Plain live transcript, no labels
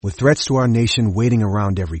With threats to our nation waiting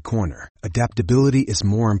around every corner, adaptability is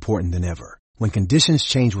more important than ever. When conditions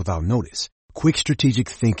change without notice, quick strategic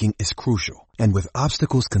thinking is crucial. And with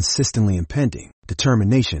obstacles consistently impending,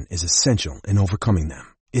 determination is essential in overcoming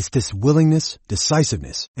them. It's this willingness,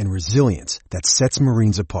 decisiveness, and resilience that sets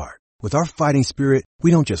Marines apart. With our fighting spirit, we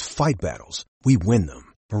don't just fight battles, we win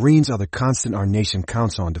them. Marines are the constant our nation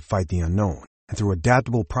counts on to fight the unknown. And through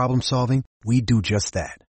adaptable problem solving, we do just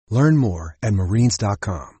that. Learn more at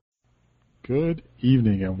marines.com. Good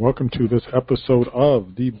evening and welcome to this episode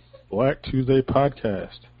of the Black Tuesday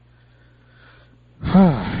podcast.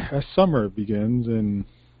 As summer begins and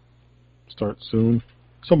starts soon,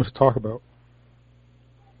 so much to talk about.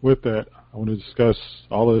 With that, I want to discuss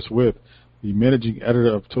all of this with the managing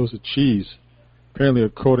editor of Toasted Cheese. Apparently,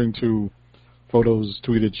 according to photos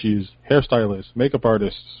tweeted, she's hairstylist, makeup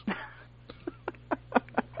artists.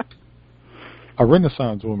 A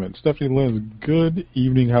Renaissance woman, Stephanie Lynn. Good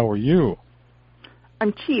evening. How are you?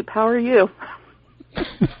 I'm cheap. How are you?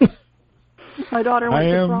 My daughter went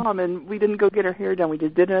to prom, and we didn't go get her hair done. We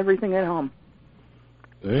just did everything at home.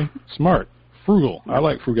 Hey, smart. Frugal. I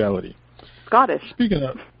like frugality. Scottish. Speaking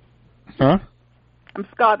of... Huh? I'm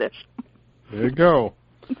Scottish. There you go.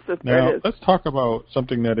 So now, let's talk about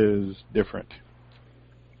something that is different.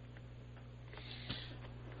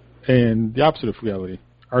 And the opposite of frugality.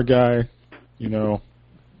 Our guy... You know,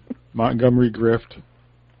 Montgomery Grift,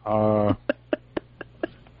 Sean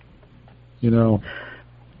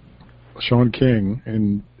King,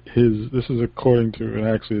 and this is according to, and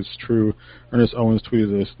actually it's true, Ernest Owens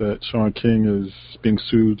tweeted this, that Sean King is being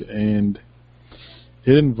sued, and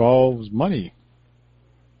it involves money.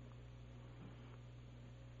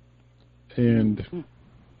 And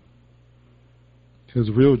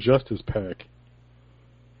his Real Justice PAC,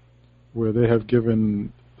 where they have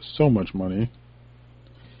given so much money,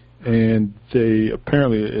 and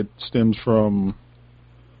apparently it stems from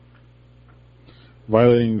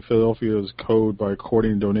violating Philadelphia's code by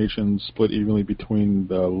courting donations split evenly between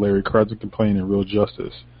the Larry Krasner campaign and Real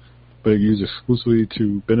Justice, but used exclusively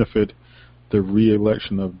to benefit the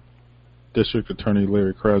re-election of District Attorney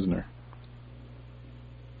Larry Krasner.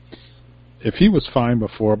 If he was fined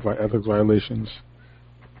before by ethics violations,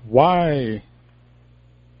 why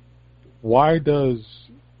does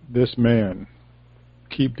this man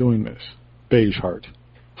keep doing this? Beige Heart.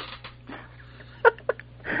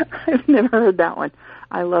 I've never heard that one.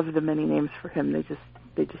 I love the many names for him. They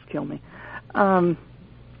just kill me.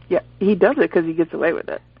 Yeah, he does it because he gets away with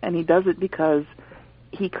it, and he does it because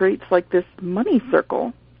he creates like this money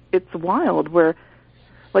circle. It's wild, where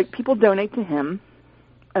like people donate to him,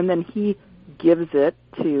 and then he gives it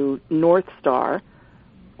to North Star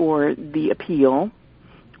or the Appeal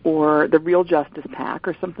or the Real Justice PAC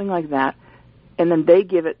or something like that, and then they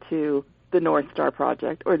give it to the North Star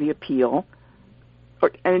Project or the Appeal,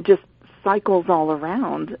 and it just cycles all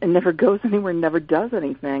around and never goes anywhere, never does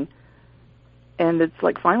anything. And it's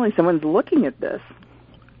like finally someone's looking at this,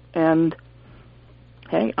 and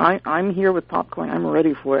hey, I'm here with popcorn. I'm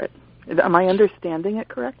ready for it. Am I understanding it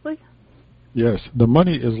correctly? Yes, the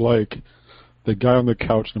money is like the guy on the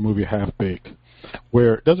couch in the movie Half Baked,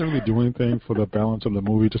 where it doesn't really do anything for the balance of the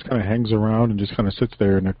movie. It just kind of hangs around and just kind of sits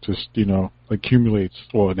there, and it just, accumulates,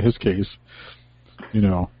 well, in his case,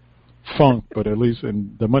 funk, but at least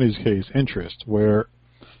in the money's case, interest, where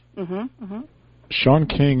Sean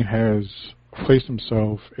King has placed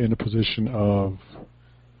himself in a position of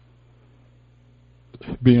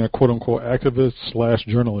being a quote-unquote activist /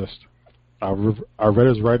 journalist. I read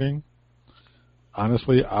his writing.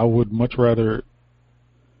 Honestly, I would much rather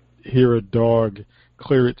hear a dog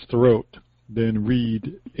clear its throat than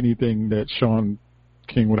read anything that Sean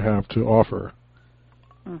King would have to offer.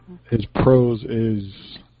 Mm-hmm. His prose is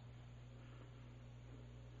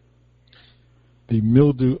the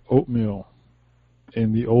mildew oatmeal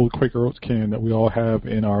in the old Quaker Oats can that we all have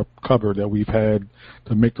in our cupboard that we've had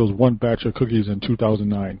to make those one batch of cookies in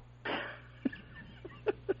 2009.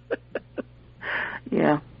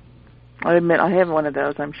 Yeah. I admit I have one of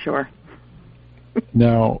those, I'm sure.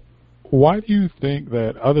 Now, why do you think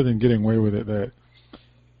that, other than getting away with it, that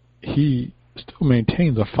he still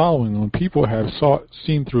maintains a following when people have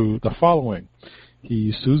seen through the following?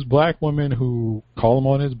 He sues black women who call him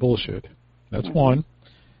on his bullshit. That's one.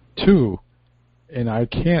 Two, and I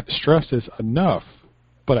can't stress this enough,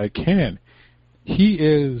 but I can. He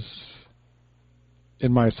is,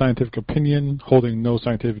 in my scientific opinion, holding no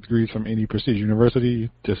scientific degrees from any prestigious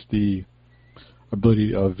university, just the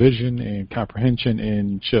ability of vision and comprehension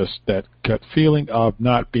and just that gut feeling of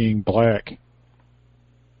not being black.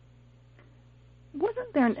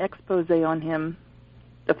 Wasn't there an expose on him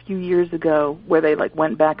a few years ago where they like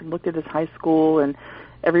went back and looked at his high school and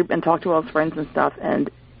talked to all his friends and stuff, and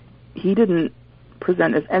he didn't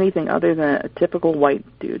present as anything other than a typical white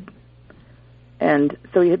dude. And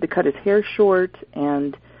so he had to cut his hair short,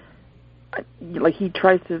 and like he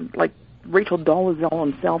tries to like Rachel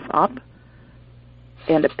Dolezal himself up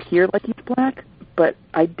and appear like he's black, but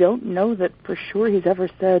I don't know that for sure he's ever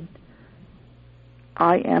said,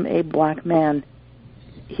 I am a black man.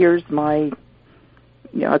 Here's my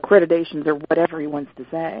accreditations or whatever he wants to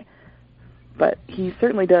say. But he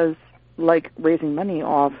certainly does like raising money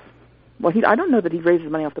off, I don't know that he raises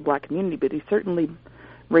money off the black community, but he certainly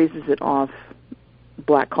raises it off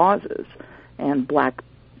black causes and black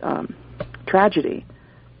tragedy.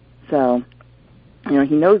 So,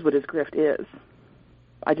 he knows what his grift is.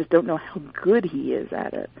 I just don't know how good he is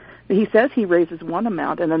at it. He says he raises one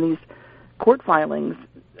amount, and then these court filings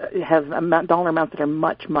have dollar amounts that are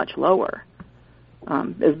much, much lower,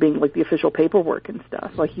 as being like the official paperwork and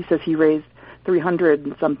stuff. Like he says he raised $300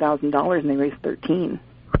 and some thousand, and they raised $13.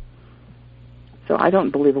 So I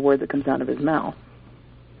don't believe a word that comes out of his mouth.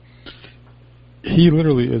 He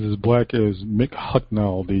literally is as black as Mick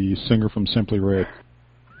Hucknall, the singer from Simply Red.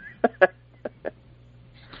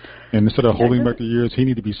 And instead of holding back the years, he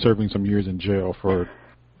need to be serving some years in jail for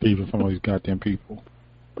thieving from all these goddamn people.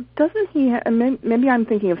 Doesn't he? Maybe I'm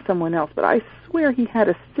thinking of someone else, but I swear he had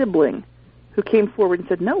a sibling who came forward and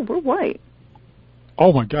said, "No, we're white."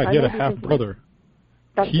 Oh my God, he had a half brother.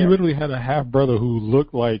 He literally had a half brother who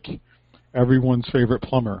looked like everyone's favorite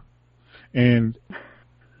plumber, and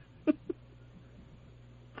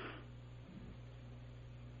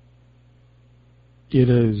it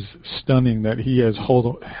is stunning that he has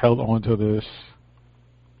held on to this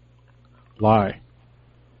lie.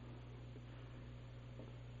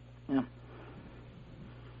 Yeah.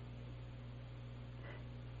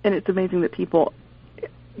 And it's amazing that people,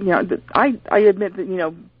 I admit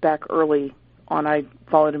that, back early on, I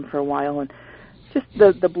followed him for a while, and just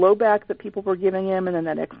the blowback that people were giving him, and then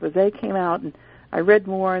that expose came out, and I read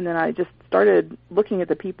more, and then I just started looking at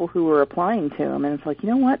the people who were applying to him, and it's like, you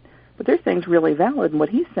know what? What they're saying is really valid, and what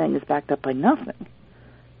he's saying is backed up by nothing.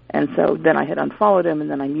 And so then I had unfollowed him, and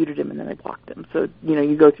then I muted him, and then I blocked him. So,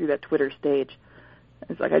 you go through that Twitter stage.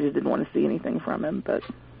 It's like I just didn't want to see anything from him.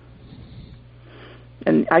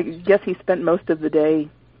 And I guess he spent most of the day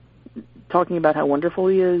talking about how wonderful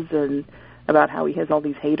he is and about how he has all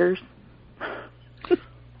these haters.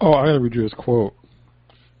 Oh, I got to read you his quote.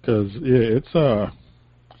 Because,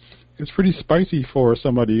 it's pretty spicy for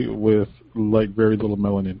somebody with, very little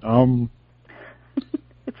melanin.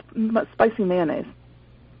 It's spicy mayonnaise.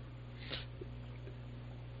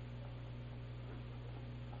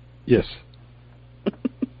 Yes.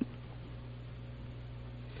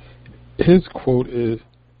 His quote is,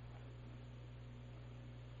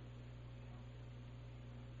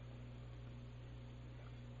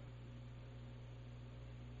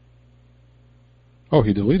 oh,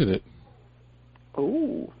 he deleted it.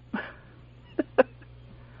 Oh.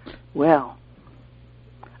 Well,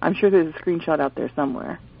 I'm sure there's a screenshot out there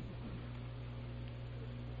somewhere.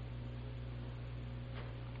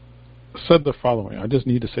 Said the following: I just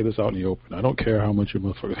need to say this out in the open. I don't care how much you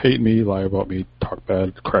motherfuckers hate me, lie about me, talk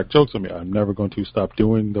bad, crack jokes on me. I'm never going to stop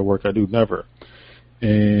doing the work I do, never.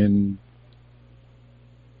 And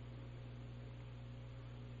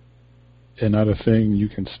not a thing you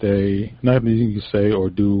can say or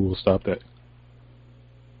do will stop that.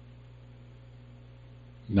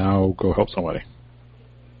 Now go help somebody.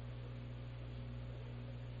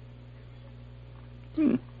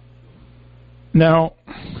 Now,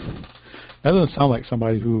 that doesn't sound like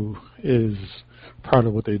somebody who is proud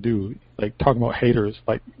of what they do. Like, talking about haters,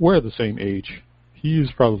 like, we're the same age. He's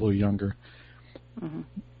probably younger. Mm-hmm.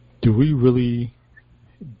 Do we really,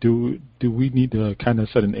 do we need to kind of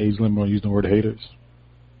set an age limit on using the word haters?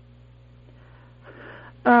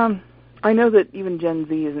 I know that even Gen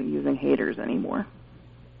Z isn't using haters anymore.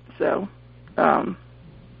 So,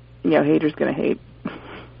 hater's going to hate,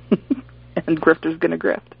 and grifter's going to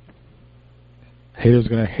grift. Hater's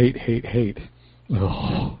going to hate.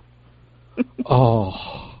 Oh.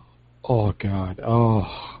 Oh, God.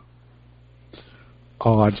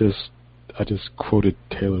 I just quoted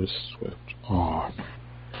Taylor Swift. I'm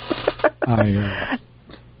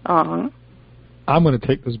going to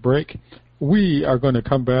take this break. We are going to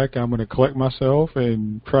come back. I'm going to collect myself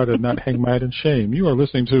and try to not hang my head in shame. You are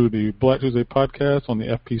listening to the Black Tuesday podcast on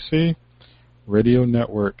the FPC Radio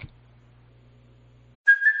Network.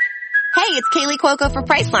 Hey, it's Kaylee Cuoco for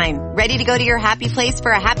Priceline. Ready to go to your happy place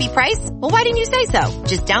for a happy price? Well, why didn't you say so?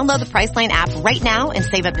 Just download the Priceline app right now and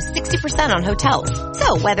save up to 60% on hotels.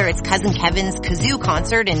 So whether it's Cousin Kevin's Kazoo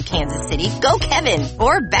Concert in Kansas City, go Kevin,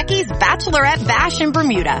 or Becky's Bachelorette Bash in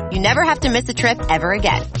Bermuda, you never have to miss a trip ever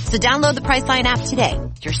again. So download the Priceline app today.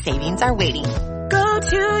 Your savings are waiting. Go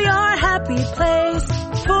to your happy place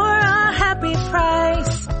for a happy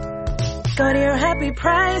price. Go to your happy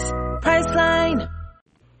price, Priceline.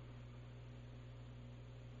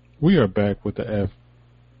 We are back with the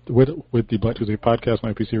with the Black Tuesday podcast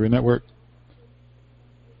on APC Radio Network.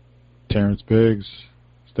 Terrence Biggs,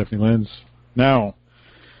 Stephanie Lenz. Now,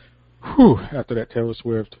 after that Taylor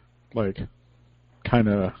Swift, kind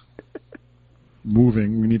of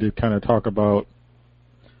moving, we need to kind of talk about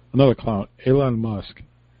another clown, Elon Musk.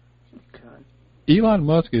 God. Elon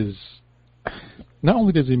Musk is, not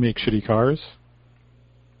only does he make shitty cars,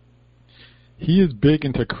 he is big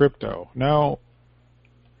into crypto. Now,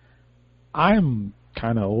 I'm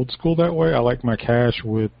kind of old school that way. I like my cash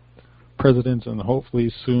with presidents and hopefully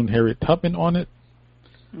soon Harriet Tubman on it.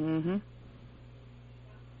 Mm-hmm.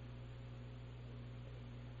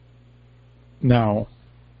 Now,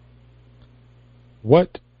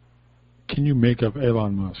 what can you make of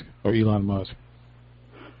Elon Musk? There's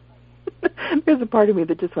a part of me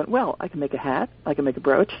that just went, well, I can make a hat, I can make a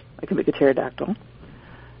brooch, I can make a pterodactyl.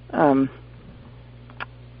 I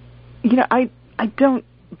don't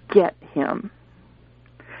get him.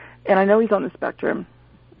 And I know he's on the spectrum,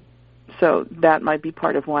 so that might be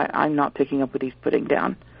part of why I'm not picking up what he's putting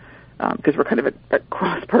down, because we're kind of at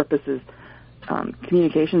cross purposes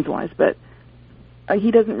communications-wise. But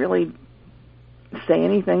he doesn't really say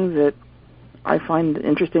anything that I find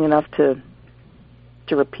interesting enough to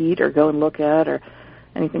repeat or go and look at or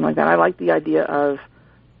anything like that. I like the idea of,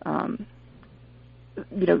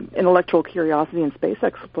 intellectual curiosity and space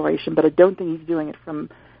exploration, but I don't think he's doing it from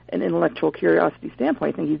an intellectual curiosity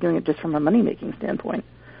standpoint. I think he's doing it just from a money-making standpoint.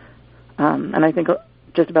 And I think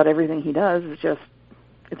just about everything he does is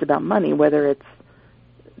it's about money, whether it's,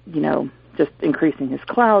 just increasing his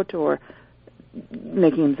clout or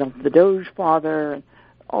making himself the Doge father, and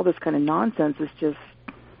all this kind of nonsense is just,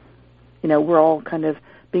 we're all kind of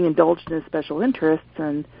being indulged in his special interests,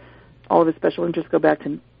 and all of his special interests go back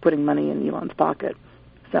to putting money in Elon's pocket.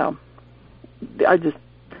 So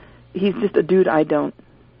he's just a dude I don't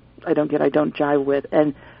jive with.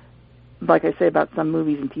 And like I say about some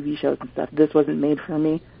movies and TV shows and stuff, this wasn't made for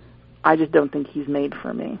me. I just don't think he's made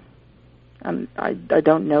for me. I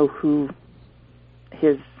don't know who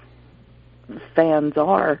his fans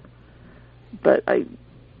are, but I'd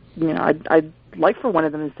like for one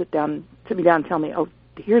of them to sit me down and tell me, oh,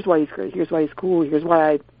 here's why he's great, here's why he's cool, here's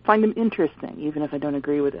why I find him interesting, even if I don't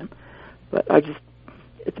agree with him. But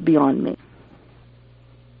it's beyond me.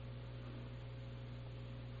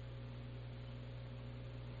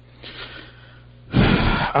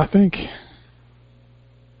 I think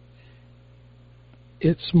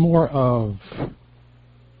it's more of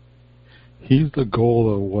he's the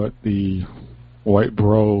goal of what the white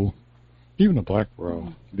bro, even the black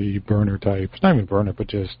bro, the burner types, not even burner, but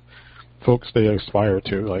just folks they aspire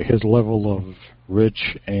to, like his level of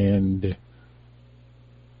rich and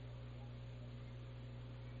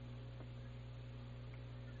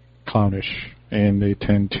clownish, and they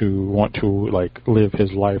tend to want to live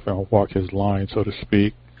his life and walk his line, so to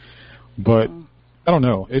speak. But I don't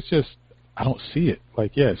know. It's just I don't see it.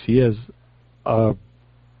 Yes, he has $1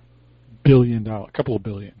 billion, a couple of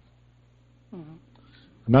billion. Mm-hmm.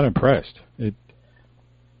 I'm not impressed. It's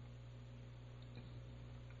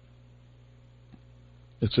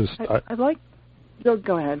just I like.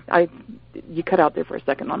 Go ahead. You cut out there for a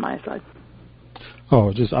second on my side.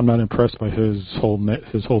 Oh, I'm not impressed by his whole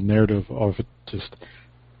narrative of just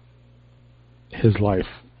his life.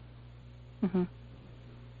 Mm-hmm.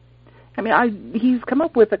 I mean, he's come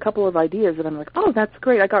up with a couple of ideas that I'm like, oh, that's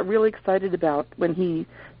great. I got really excited about when he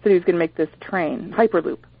said he was going to make this train,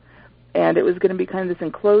 Hyperloop. And it was going to be kind of this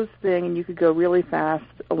enclosed thing, and you could go really fast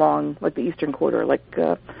along, the Eastern Quarter,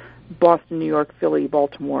 Boston, New York, Philly,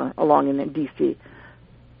 Baltimore, along in D.C.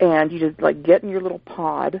 And you just, get in your little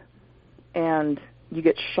pod, and you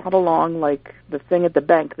get shot along like the thing at the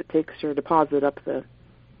bank that takes your deposit up the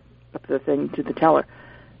thing to the teller.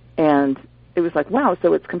 And it was like, wow,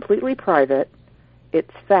 so it's completely private,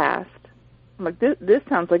 it's fast. I'm like, this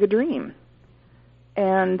sounds like a dream.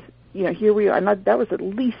 And, here we are. And that was at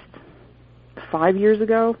least 5 years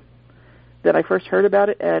ago that I first heard about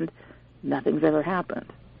it, and nothing's ever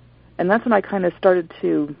happened. And that's when I kind of started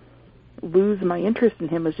to lose my interest in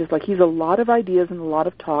him. It's just he's a lot of ideas and a lot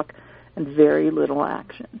of talk and very little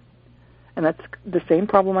action. And that's the same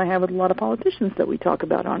problem I have with a lot of politicians that we talk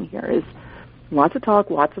about on here, is lots of talk,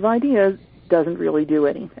 lots of ideas, doesn't really do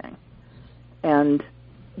anything. And,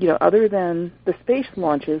 other than the space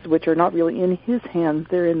launches, which are not really in his hands,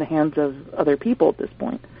 they're in the hands of other people at this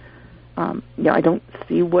point. I don't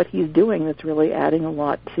see what he's doing that's really adding a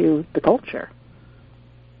lot to the culture.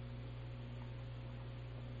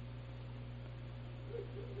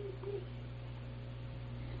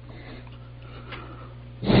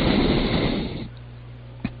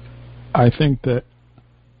 I think that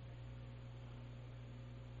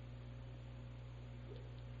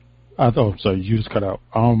sorry, you just cut out.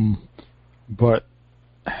 But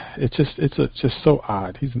it's just so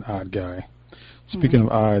odd. He's an odd guy. Speaking of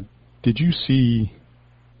odd, did you see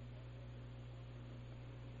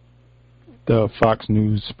the Fox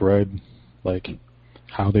News spread, like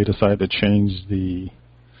how they decided to change the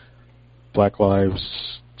Black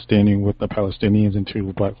Lives Standing with the Palestinians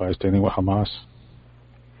into Black Lives Standing with Hamas?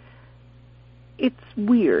 It's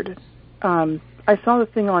weird. I saw the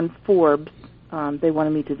thing on Forbes. They wanted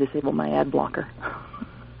me to disable my ad blocker.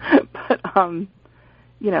 But,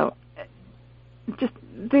 just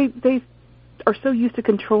they are so used to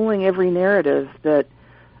controlling every narrative that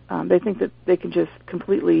they think that they can just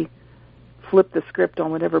completely flip the script on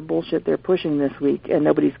whatever bullshit they're pushing this week, and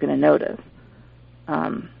nobody's going to notice.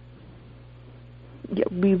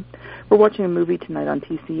 We're watching a movie tonight on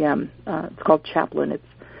TCM. It's called Chaplin. It's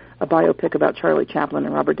a biopic about Charlie Chaplin,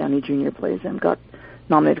 and Robert Downey Jr. plays him. Got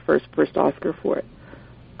nominated for his first Oscar for it.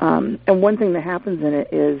 And one thing that happens in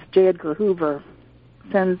it is J. Edgar Hoover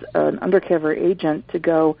sends an undercover agent to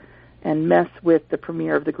go and mess with the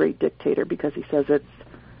premiere of The Great Dictator because he says it's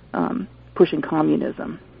pushing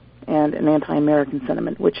communism and an anti-American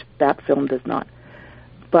sentiment, which that film does not.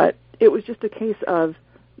 But it was just a case of,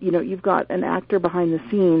 you've got an actor behind the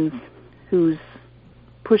scenes who's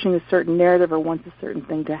pushing a certain narrative or wants a certain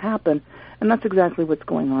thing to happen, and that's exactly what's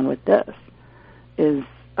going on with this. Is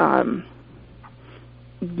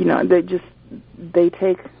they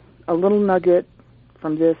take a little nugget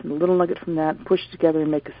from this and a little nugget from that, push it together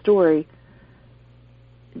and make a story,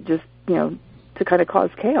 just to kind of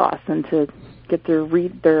cause chaos and to get their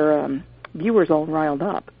viewers all riled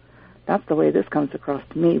up. That's the way this comes across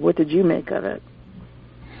to me. What did you make of it?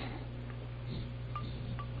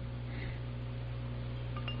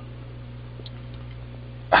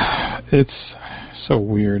 It's so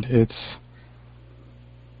weird.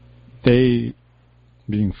 They,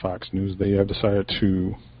 being Fox News, they have decided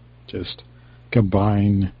to just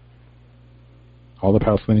combine all the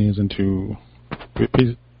Palestinians into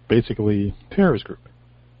basically a terrorist group.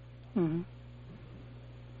 Mm-hmm.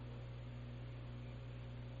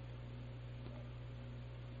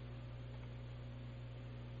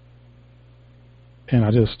 And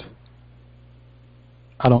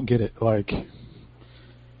I don't get it. Like,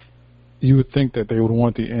 you would think that they would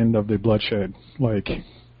want the end of the bloodshed. Like,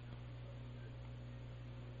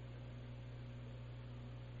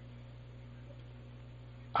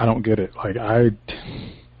 I don't get it. Like,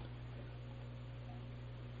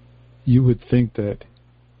 you would think that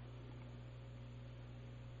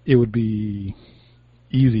it would be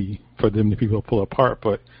easy for them to people to pull apart,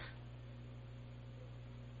 but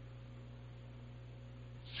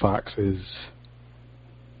Fox is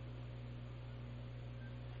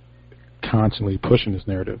constantly pushing this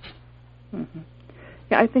narrative. Mm-hmm.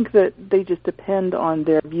 Yeah, I think that they just depend on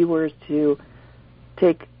their viewers to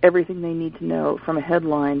take everything they need to know from a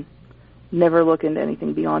headline, never look into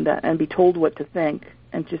anything beyond that, and be told what to think,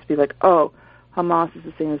 and just be like, oh, Hamas is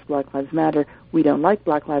the same as Black Lives Matter. We don't like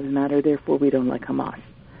Black Lives Matter, therefore we don't like Hamas.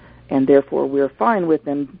 And therefore we're fine with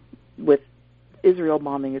them, with Israel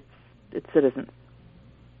bombing its citizens.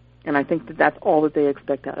 And I think that that's all that they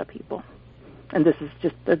expect out of people. And this is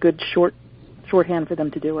just a good shorthand for them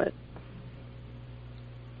to do it.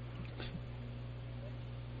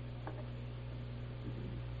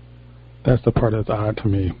 That's the part that's odd to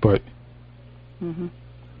me, but mm-hmm.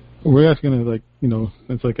 we're asking to,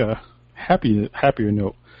 it's like a happier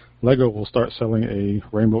note. Lego will start selling a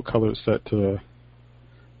rainbow-colored set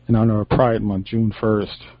in honor of Pride Month, June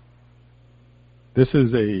 1st.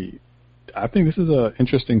 I think this is an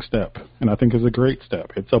interesting step, and I think it's a great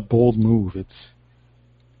step. It's a bold move.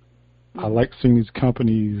 I like seeing these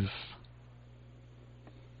companies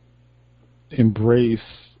embrace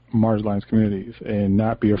marginalized communities and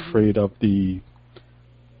not be afraid of the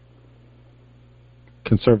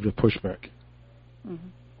conservative pushback. Mm-hmm.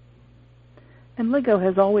 And Lego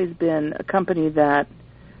has always been a company that,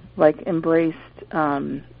 embraced,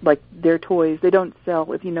 their toys. They don't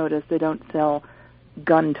sell, if you notice, they don't sell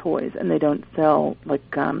gun toys, and they don't sell,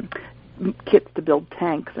 kits to build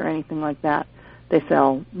tanks or anything like that. They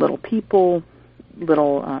sell little people,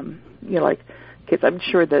 little, like kits. I'm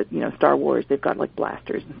sure that, Star Wars, they've got like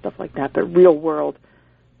blasters and stuff like that, but real world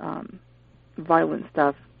violent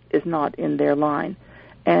stuff is not in their line.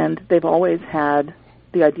 And they've always had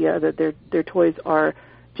the idea that their toys are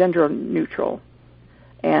gender neutral.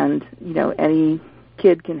 And, any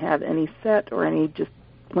kid can have any set or any just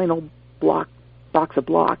plain old box of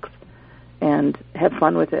blocks and have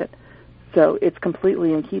fun with it. So it's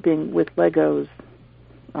completely in keeping with Lego's,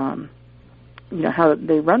 how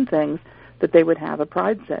they run things, that they would have a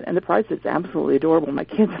Pride set. And the Pride set's absolutely adorable. My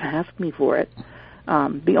kids have asked me for it.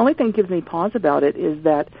 The only thing that gives me pause about it is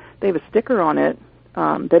that they have a sticker on it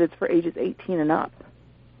that it's for ages 18 and up.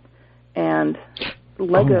 And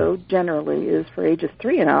Lego generally is for ages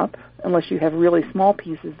 3 and up, unless you have really small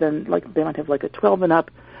pieces, then like they might have like a 12 and up,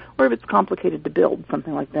 or if it's complicated to build,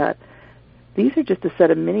 something like that. These are just a set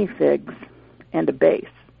of minifigs and a base.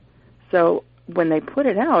 So when they put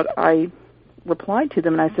it out, I replied to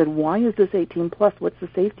them and I said, why is this 18 plus? What's the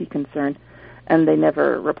safety concern? And they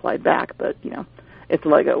never replied back, but, it's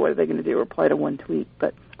Lego. What are they going to do? Reply to one tweet.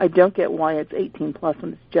 But I don't get why it's 18 plus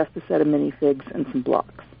when it's just a set of minifigs and some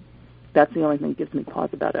blocks. That's the only thing that gives me pause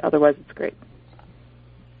about it. Otherwise, it's great.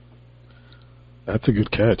 That's a good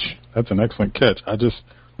catch. That's an excellent catch. I just,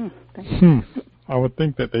 I would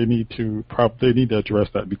think that they need to address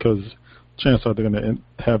that, because chances are they're going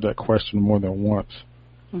to have that question more than once.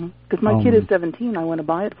 Because my kid is 17, I want to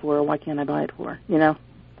buy it for her. Why can't I buy it for her?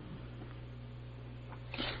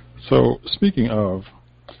 So speaking of,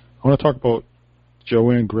 I want to talk about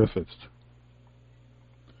Joanne Griffiths.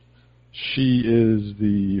 She is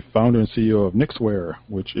the founder and CEO of Knixwear,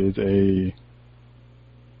 which is a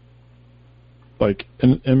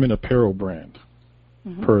intimate apparel brand,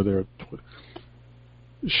 per their Twitter.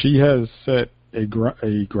 She has set a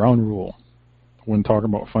ground rule when talking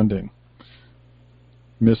about funding.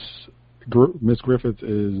 Miss Griffiths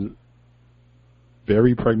is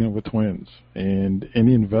very pregnant with twins, and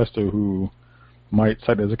any investor who might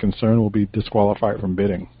cite as a concern will be disqualified from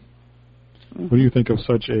bidding. What do you think of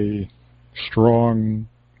such a strong,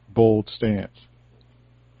 bold stance?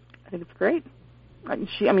 I think it's great.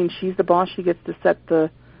 She's the boss. She gets to set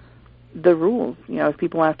the rules. If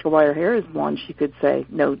people ask her why her hair is blonde, she could say,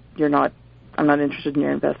 no, you're not, I'm not interested in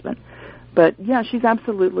your investment. But yeah, she's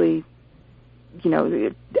absolutely,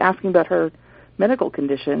 asking about her medical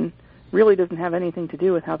condition really doesn't have anything to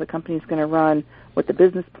do with how the company's going to run, what the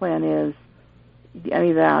business plan is, any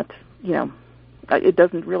of that. It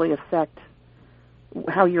doesn't really affect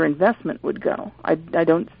how your investment would go. I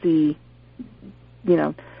don't see,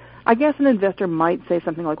 I guess an investor might say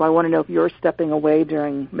something like, well, I want to know if you're stepping away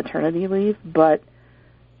during maternity leave, but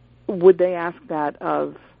would they ask that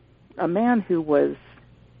of a man who was,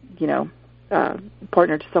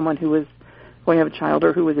 partner to someone who was going to have a child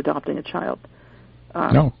or who was adopting a child?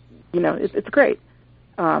 No. It's great.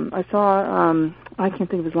 I saw, I can't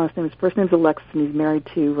think of his last name. His first name's Alexis, and he's married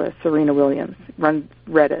to Serena Williams, runs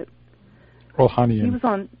Reddit. Rohanian. He was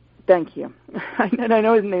on, thank you. And I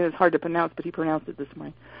know his name is hard to pronounce, but he pronounced it this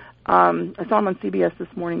morning. I saw him on CBS this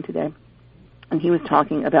morning today, and he was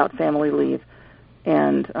talking about family leave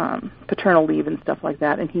and paternal leave and stuff like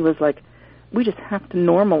that, and he was like, we just have to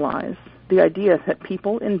normalize the idea that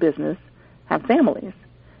people in business have families.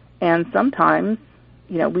 And sometimes,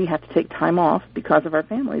 we have to take time off because of our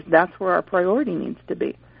families. That's where our priority needs to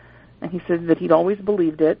be. And he said that he'd always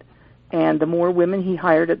believed it, and the more women he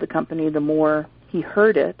hired at the company, the more he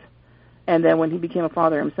heard it. And then when he became a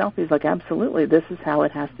father himself, he's like, absolutely, this is how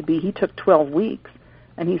it has to be. He took 12 weeks,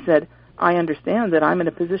 and he said, I understand that I'm in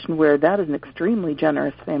a position where that is an extremely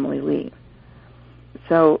generous family leave.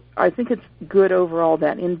 So I think it's good overall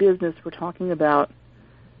that in business we're talking about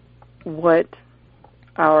what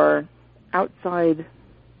our outside,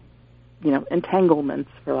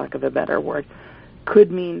 entanglements, for lack of a better word,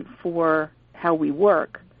 could mean for how we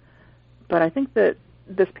work. But I think that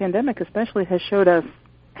this pandemic especially has showed us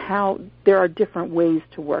how there are different ways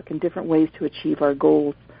to work and different ways to achieve our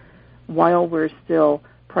goals while we're still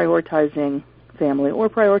prioritizing family or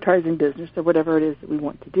prioritizing business or whatever it is that we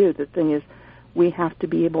want to do. The thing is, we have to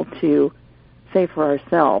be able to say for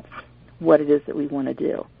ourselves what it is that we want to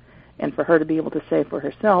do. And for her to be able to say for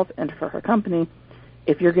herself and for her company,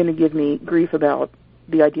 if you're going to give me grief about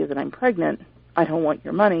the idea that I'm pregnant, I don't want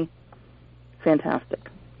your money, fantastic.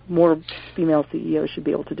 More female CEOs should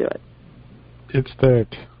be able to do it. It's that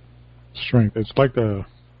strength. It's like I don't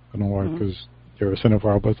know why, because you're a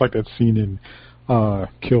cinephile, but it's like that scene in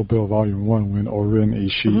Kill Bill Volume 1 when Oren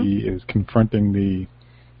Ishii is confronting the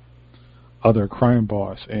other crime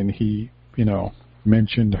boss, and he,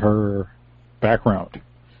 mentioned her background.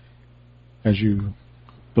 As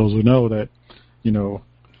those who know that,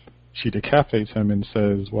 she decapitates him and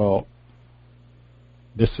says, well,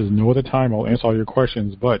 this is no other time. I'll answer all your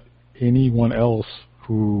questions, but anyone else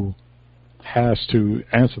who has to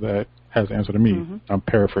answer that has to answer to me. Mm-hmm. I'm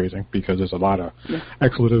paraphrasing because there's a lot of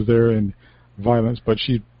expletives there and violence, but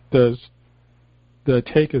she does. The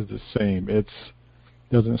take is the same. It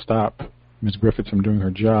doesn't stop Ms. Griffiths from doing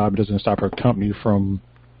her job. It doesn't stop her company from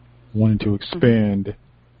wanting to expand. Mm-hmm.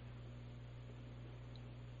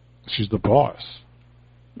 She's the boss.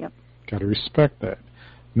 Yep. Got to respect that.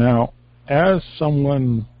 Now, as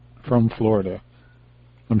someone from Florida,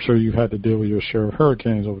 I'm sure you've had to deal with your share of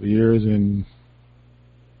hurricanes over the years and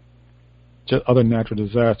just other natural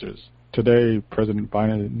disasters. Today, President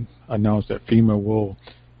Biden announced that FEMA will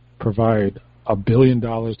provide $1 billion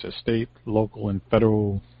to state, local, and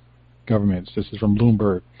federal governments. This is from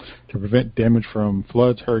Bloomberg, to prevent damage from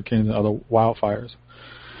floods, hurricanes, and other wildfires.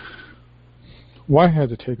 Why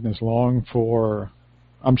has it taken this long for?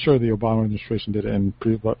 I'm sure the Obama administration did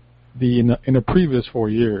it, but in the previous 4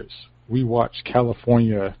 years, we watched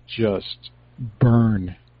California just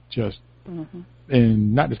burn,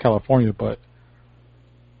 and not just California, but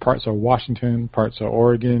parts of Washington, parts of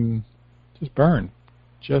Oregon, just burn,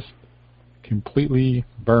 just completely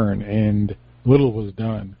burn, and little was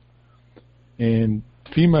done. And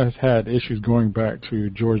FEMA has had issues going back to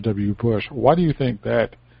George W. Bush. Why do you think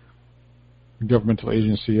that governmental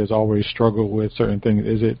agency has always struggled with certain things?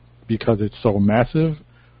 Is it because it's so massive,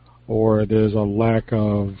 or there's a lack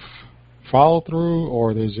of follow-through,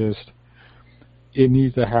 or there's just, it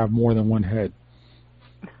needs to have more than one head?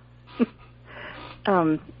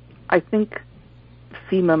 I think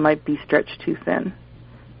FEMA might be stretched too thin.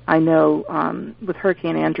 I know with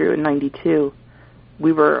Hurricane Andrew in '92,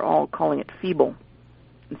 we were all calling it feeble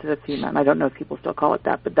instead of FEMA, and I don't know if people still call it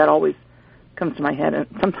that, but that always comes to my head, and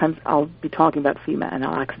sometimes I'll be talking about FEMA and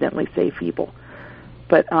I'll accidentally say feeble.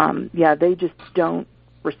 But they just don't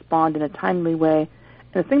respond in a timely way.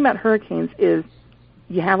 And the thing about hurricanes is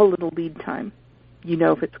you have a little lead time. You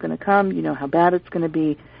know if it's going to come, you know how bad it's going to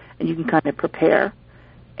be, and you can kind of prepare.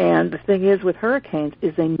 And the thing is with hurricanes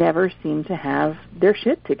is they never seem to have their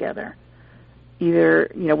shit together. Either,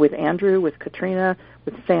 with Andrew, with Katrina,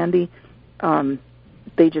 with Sandy,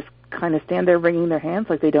 they just kind of stand there wringing their hands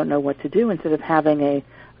like they don't know what to do, instead of having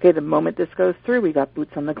the moment this goes through, we got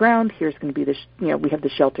boots on the ground, here's going to be we have the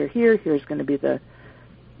shelter here, here's going to be the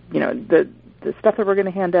stuff that we're going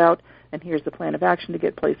to hand out, and here's the plan of action to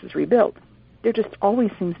get places rebuilt. There just always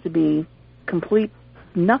seems to be complete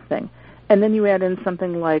nothing. And then you add in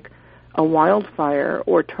something like a wildfire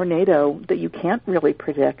or tornado that you can't really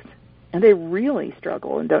predict, and they really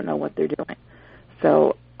struggle and don't know what they're doing.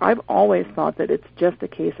 So I've always thought that it's just a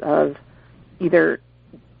case of either,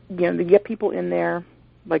 to get people in there,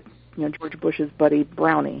 like, George Bush's buddy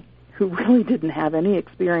Brownie, who really didn't have any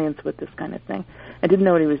experience with this kind of thing and didn't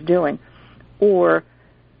know what he was doing, or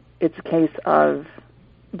it's a case of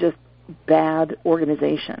just bad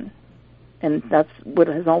organization. And that's what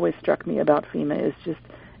has always struck me about FEMA, is just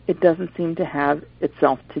it doesn't seem to have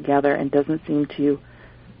itself together and doesn't seem to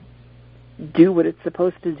do what it's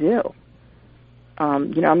supposed to do.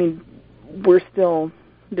 There's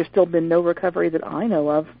still been no recovery that I know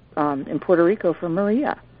of in Puerto Rico for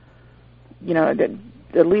Maria.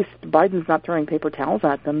 At least Biden's not throwing paper towels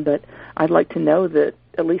at them, but I'd like to know that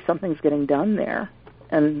at least something's getting done there.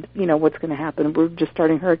 And, what's going to happen? We're just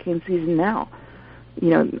starting hurricane season now.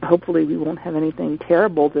 Hopefully we won't have anything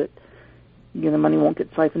terrible that, the money won't get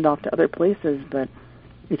siphoned off to other places, but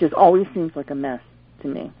it just always seems like a mess to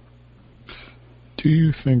me. Do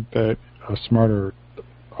you think that a smart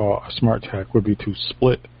tack would be to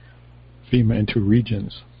split FEMA into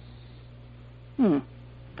regions? I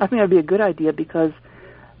think that would be a good idea because,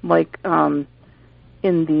 like, in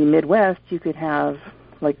the Midwest, you could have,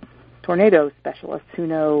 like, tornado specialists who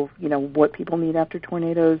know, what people need after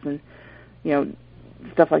tornadoes and,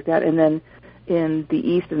 stuff like that. And then in the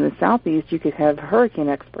East and the Southeast, you could have hurricane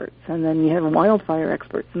experts. And then you have wildfire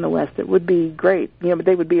experts in the West. It would be great, but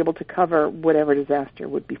they would be able to cover whatever disaster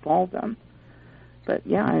would befall them. But,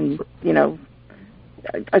 I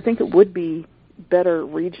think it would be better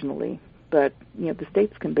regionally. But, the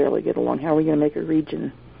states can barely get along. How are we going to make a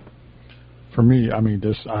region? For me, I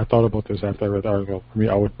thought about this after I read the article. For me,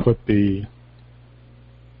 I would put the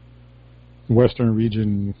Western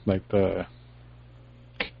region, like the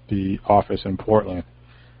office in Portland,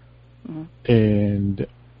 and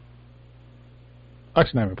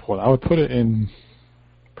actually not in Portland. I would put it in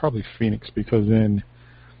probably Phoenix because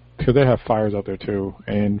they have fires out there too,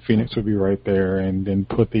 and Phoenix would be right there, and then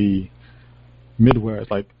put the Midwest,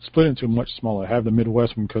 like split into much smaller. Have the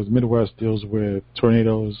Midwest one because Midwest deals with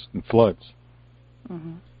tornadoes and floods.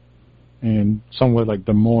 Mm-hmm. And somewhere like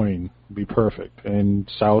Des Moines would be perfect. And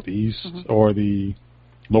Southeast or the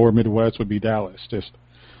lower Midwest would be Dallas, just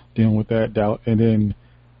dealing with that. And then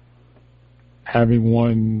having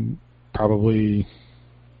one probably,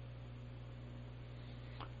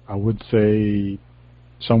 I would say,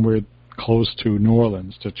 somewhere close to New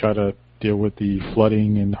Orleans to try to deal with the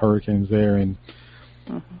flooding and hurricanes there, and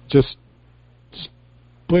just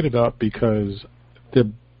split it up because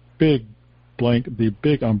the big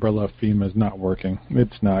umbrella of FEMA is not working.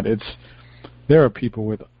 It's not. There are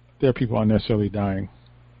people unnecessarily dying.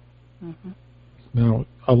 Mm-hmm. Now,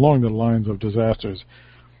 along the lines of disasters,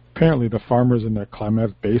 apparently the farmers in the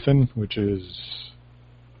Klamath Basin, which is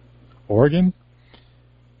Oregon,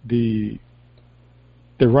 they're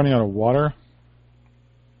running out of water.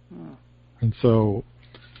 And so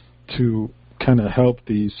to kind of help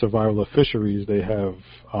the survival of fisheries, they have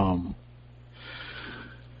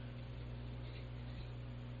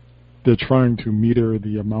they're trying to meter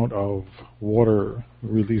the amount of water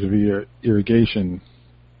released via irrigation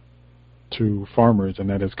to farmers, and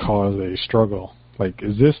that has caused a struggle. Like,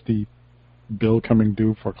 is this the bill coming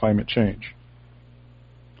due for climate change?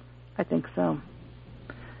 I think so.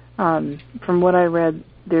 From what I read,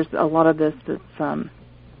 there's a lot of this that's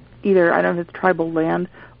either, I don't know if it's tribal land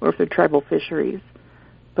or if they're tribal fisheries,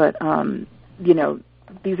 but,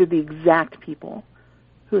 these are the exact people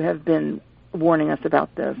who have been warning us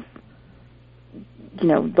about this,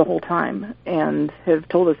 the whole time, and have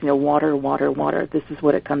told us, water, water, water, this is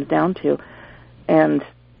what it comes down to. And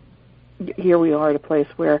here we are at a place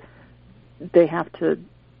where they have to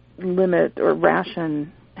limit or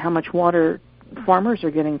ration how much water farmers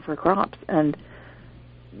are getting for crops. And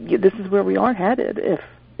this is where we are headed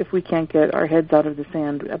if we can't get our heads out of the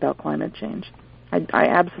sand about climate change. I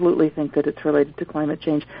absolutely think that it's related to climate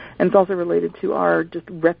change, and it's also related to our just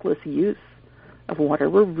reckless use of water.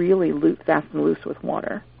 We're really fast and loose with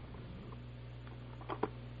water.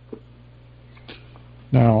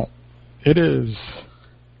 Now, it is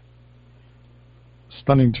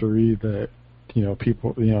stunning to read that,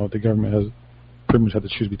 people, the government has pretty much had to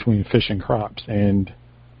choose between fish and crops, and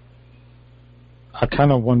I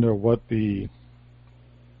kind of wonder what the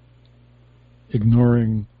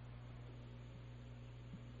ignoring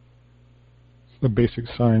the basic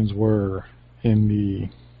signs were in the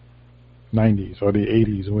 90s or the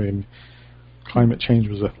 80s when climate change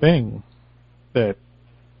was a thing, that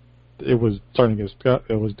it was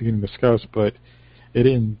getting discussed, but it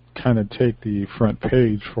didn't kind of take the front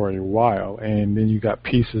page for a while, and then you got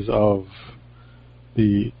pieces of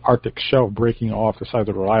the Arctic shelf breaking off the sides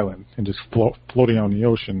of Rhode Island and just floating out in the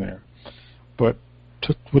ocean there. But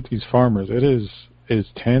just with these farmers, it is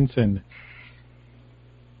tense, and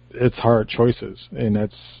it's hard choices, and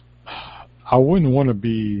I wouldn't want to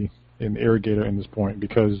be an irrigator in this point,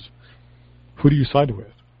 because who do you side with?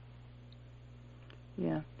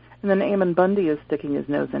 Yeah. And then Ammon Bundy is sticking his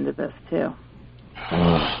nose into this, too.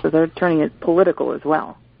 So they're turning it political as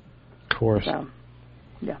well. Of course. So,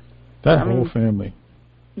 yeah. That whole family.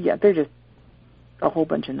 Yeah, they're just a whole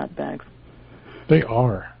bunch of nutbags. They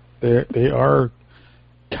are. They are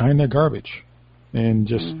kind of garbage, and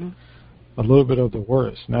just a little bit of the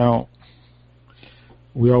worst. Now,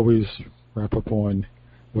 we always wrap up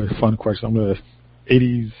with fun questions on the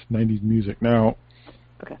 80s, 90s music. Now,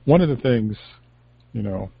 one of the things,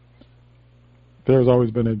 there's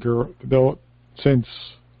always been a girl, since,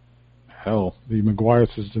 the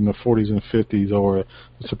McGuire's in the 40s and 50s, or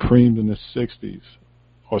the Supremes in the 60s,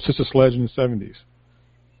 or Sister Sledge in the 70s.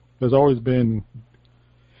 There's always been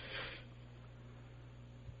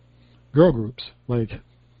girl groups, like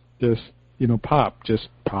just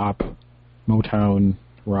pop, Motown,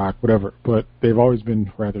 rock, whatever, but they've always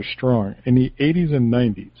been rather strong. In the 80s and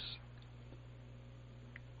 90s,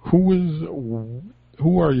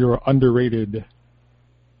 who are your underrated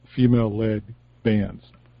female-led bands?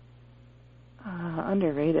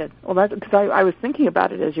 Underrated. Well, that's because I was thinking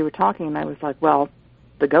about it as you were talking, and I was like, well,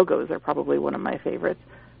 the Go-Go's are probably one of my favorites,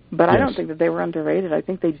 but yes. I don't think that they were underrated. I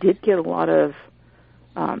think they did get a lot of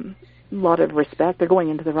respect. They're going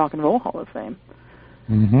into the Rock and Roll Hall of Fame.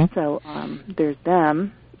 Mm-hmm. So there's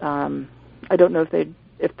them. I don't know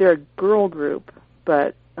if they're a girl group,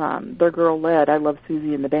 but they're girl-led. I love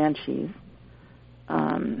Susie and the Banshees.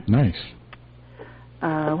 Nice.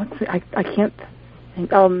 I can't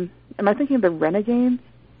think. Am I thinking of the Renegades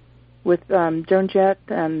with Joan Jett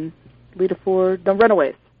and Lita Ford? No,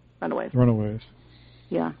 Runaways. Runaways.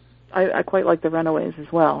 Yeah, I quite like the Runaways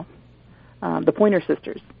as well. The Pointer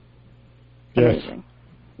Sisters. Yes. Amazing.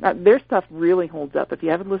 Their stuff really holds up. If you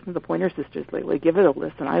haven't listened to the Pointer Sisters lately, give it a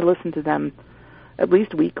listen. I listen to them at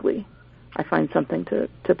least weekly. I find something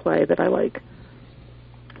to play that I like.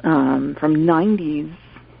 From 90s,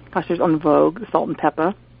 gosh, there's On Vogue, Salt and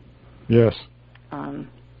Pepper. Yes.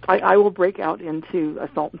 I will break out into a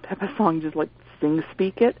Salt and Pepper song, just like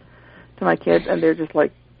speak it to my kids, and they're just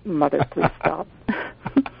like, Mother, please stop.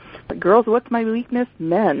 But girls, what's my weakness?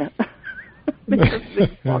 Men. They just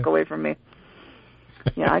walk away from me.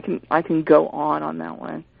 Yeah, I can go on that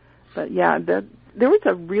one. But yeah, there was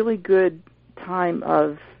a really good time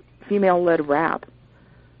of female-led rap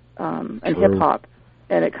and hip-hop,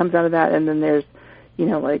 and it comes out of that. And then there's,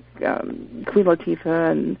 like Queen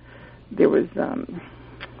Latifah, and there was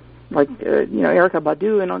Erykah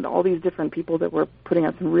Badu, and all these different people that were putting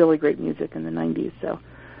out some really great music in the 90s. So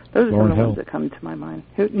those are some of the ones that come to my mind.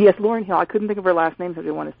 Yes, Lauryn Hill. I couldn't think of her last name, so I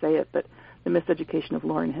didn't want to say it, but The Miseducation of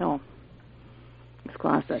Lauryn Hill. It's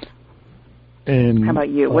classic. And how about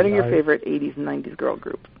you? What are your favorite 80s and 90s girl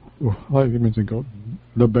groups? Like you mentioned,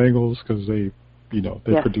 the Bangles, because they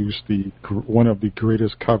produced one of the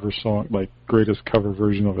greatest cover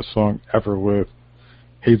version of a song ever with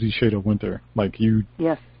Hazy Shade of Winter.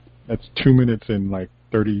 Yes. That's 2 minutes and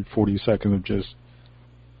 30, 40 seconds of just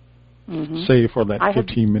save for that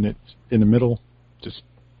 15 minutes in the middle, just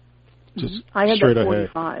I had straight that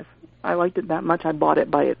ahead. 45. I liked it that much. I bought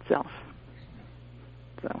it by itself.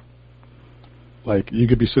 So. You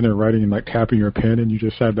could be sitting there writing and tapping your pen, and you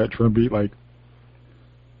just had that drum beat,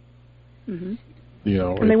 And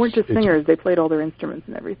they weren't just singers; they played all their instruments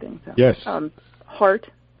and everything. So. Yes.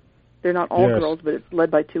 Heart. They're not all girls, but it's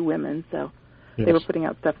led by two women, so they were putting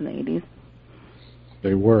out stuff in the 80s.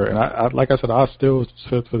 They were, and I like I said, I still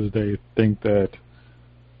to this day think that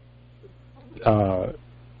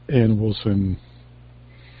Ann Wilson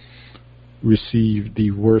received the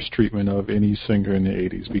worst treatment of any singer in the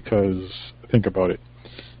 80s, because think about it.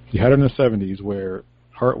 You had it in the 70s where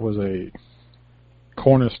Heart was a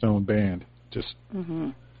cornerstone band, just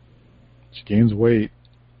she gains weight,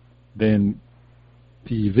 then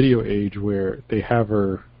the video age where they have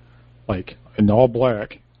her in all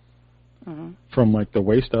black from the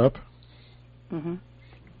waist up,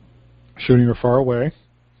 shooting her far away,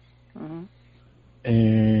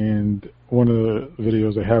 and one of the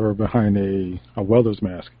videos they have her behind a welder's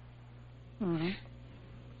mask.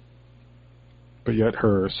 But yet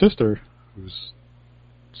her sister, who's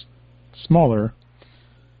smaller,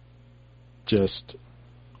 just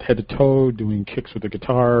head to toe doing kicks with the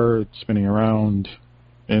guitar, spinning around.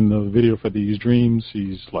 In the video for These Dreams,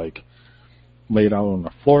 she's laid out on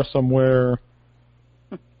the floor somewhere,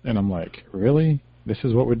 and I'm like, really? This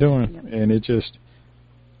is what we're doing? Yep. And it just...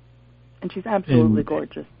 And she's absolutely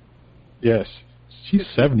gorgeous. Yes. She's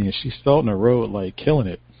 70 and she's still on the road, killing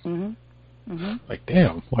it.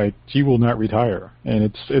 Damn, she will not retire.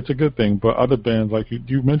 And it's a good thing. But other bands,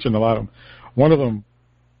 you mentioned a lot of them. One of them,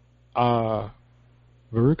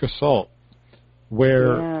 Veruca Salt,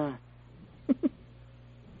 where... Yeah.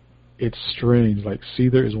 It's strange.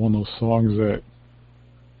 Seether is one of those songs that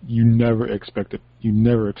you never expect it. You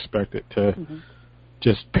never expect it to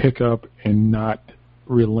just pick up and not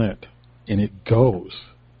relent. And it goes.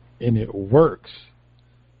 And it works.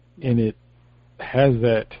 And it has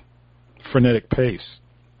that frenetic pace.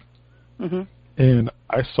 And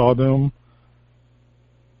I saw them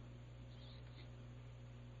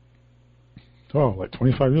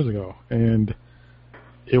 25 years ago. And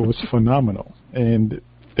it was phenomenal. And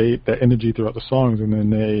that energy throughout the songs, and then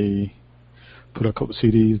they put a couple of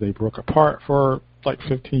CDs. They broke apart for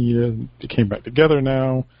 15 years. They came back together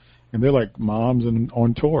now, and they're moms and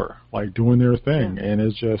on tour, doing their thing. Yeah. And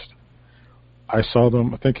it's just, I saw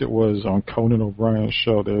them. I think it was on Conan O'Brien's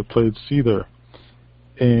show. They played Seether,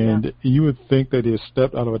 and you would think that they had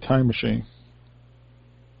stepped out of a time machine,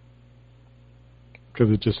 because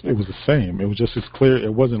it was the same. It was just as clear.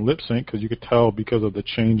 It wasn't lip sync, because you could tell because of the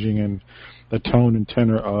changing and the tone and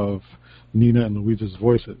tenor of Nina and Louisa's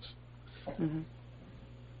voices.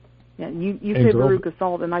 Yeah, you say Veruca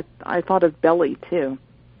Salt, and I thought of Belly too.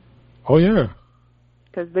 Oh yeah,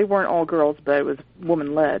 because they weren't all girls, but it was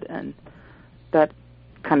woman led, and that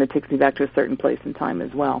kind of takes me back to a certain place in time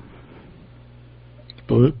as well.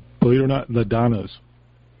 Believe it or not, the Donnas.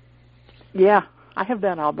 Yeah, I have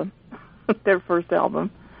that album. Their first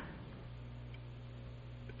album.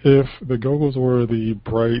 If the Go-Go's were the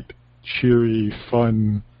bright, cheery,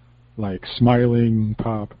 fun, smiling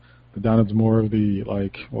pop, the Donnas more of the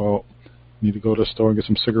need to go to the store and get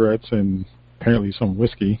some cigarettes and apparently some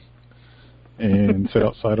whiskey, and sit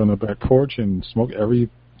outside on the back porch and smoke every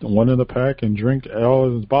one in the pack and drink all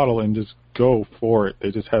in his bottle and just go for it.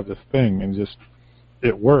 They just have this thing and just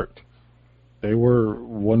it worked. They were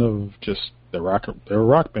one of just they're a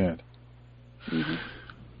rock band. Mm-hmm.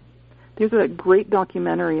 There's a great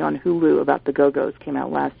documentary on Hulu about the Go-Go's, came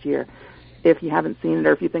out last year. If you haven't seen it,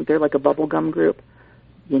 or if you think they're like a bubblegum group,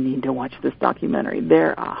 you need to watch this documentary.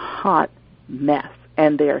 They're a hot mess,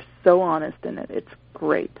 and they are so honest in it. It's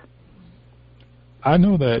great. I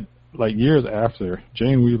know that, like, years after,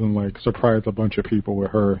 Jane Wiedlin, like, surprised a bunch of people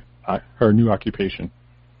with her new occupation.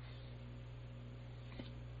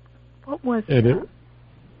 What was that?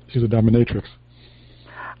 She's a dominatrix.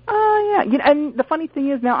 Yeah. You know, and the funny thing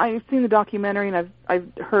is, now I've seen the documentary, and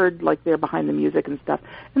I've heard, like, they're behind the music and stuff,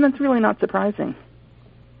 and that's really not surprising.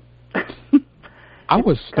 I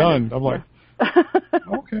was stunned. I'm like,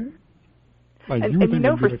 okay. Like, and you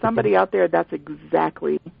know, for somebody out there, that's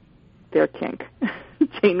exactly their kink.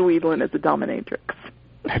 Jane Wiedlin as a dominatrix.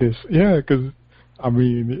 It is, yeah, because, I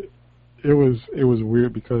mean, it was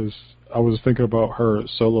weird because I was thinking about her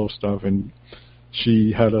solo stuff, and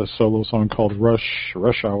she had a solo song called Rush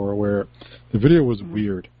Hour, where the video was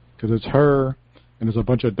weird because it's her and there's a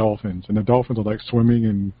bunch of dolphins, and the dolphins are like swimming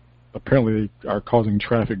and apparently they are causing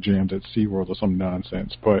traffic jams at SeaWorld or some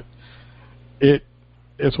nonsense. But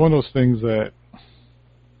it's one of those things that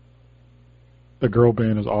the girl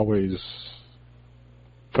band is always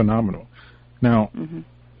phenomenal. Now,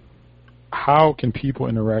 how can people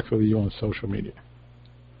interact with you on social media?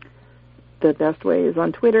 The best way is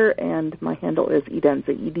on Twitter, and my handle is Edenza,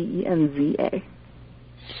 Edenza.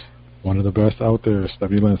 One of the best out there.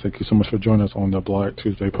 Stephanie Lynn, thank you so much for joining us on the Black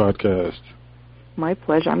Tuesday podcast. My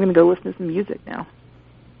pleasure. I'm going to go listen to some music now.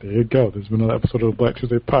 There you go. There's been another episode of the Black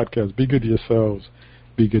Tuesday podcast. Be good to yourselves.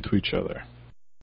 Be good to each other.